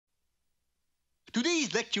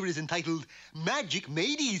Today's lecture is entitled Magic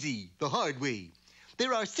Made Easy, the Hard Way.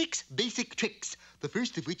 There are 6 basic tricks, the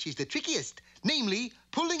first of which is the trickiest, namely,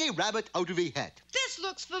 pulling a rabbit out of a hat. This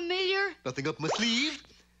looks familiar. Nothing up my sleeve.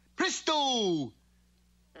 Presto!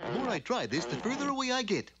 The more I try this, the further away I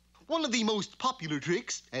get. One of the most popular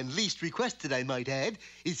tricks, and least requested I might add,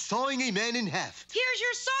 is sawing a man in half. Here's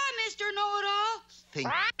your saw, Mr. Know-It-all.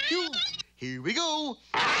 Thank you. Here we go.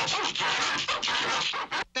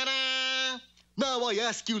 Ta-da! Now I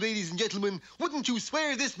ask you, ladies and gentlemen, wouldn't you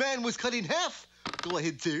swear this man was cut in half? Go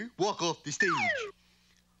ahead, sir. Walk off the stage.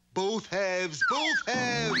 Both halves, both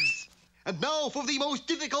halves. And now for the most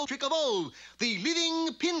difficult trick of all, the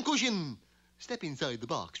living pincushion. Step inside the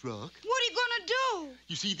box, Rock. What are you gonna do?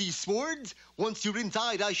 You see these swords? Once you're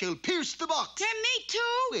inside, I shall pierce the box. And me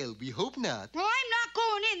too? Well, we hope not. Well, I'm not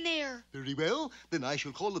going in there. Very well. Then I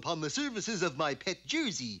shall call upon the services of my pet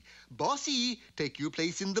Jersey. Bossy, take your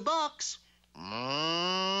place in the box.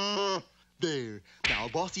 There. Now,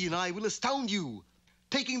 Bossy and I will astound you.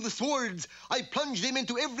 Taking the swords, I plunge them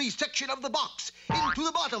into every section of the box. Into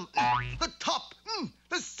the bottom, the top,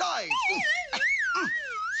 the sides.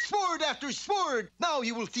 Sword after sword. Now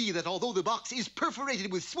you will see that although the box is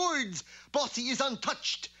perforated with swords, Bossy is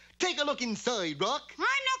untouched. Take a look inside, Rock. I'm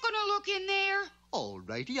not gonna look in there. All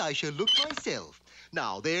righty, I shall look myself.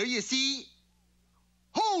 Now, there you see.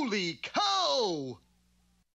 Holy cow!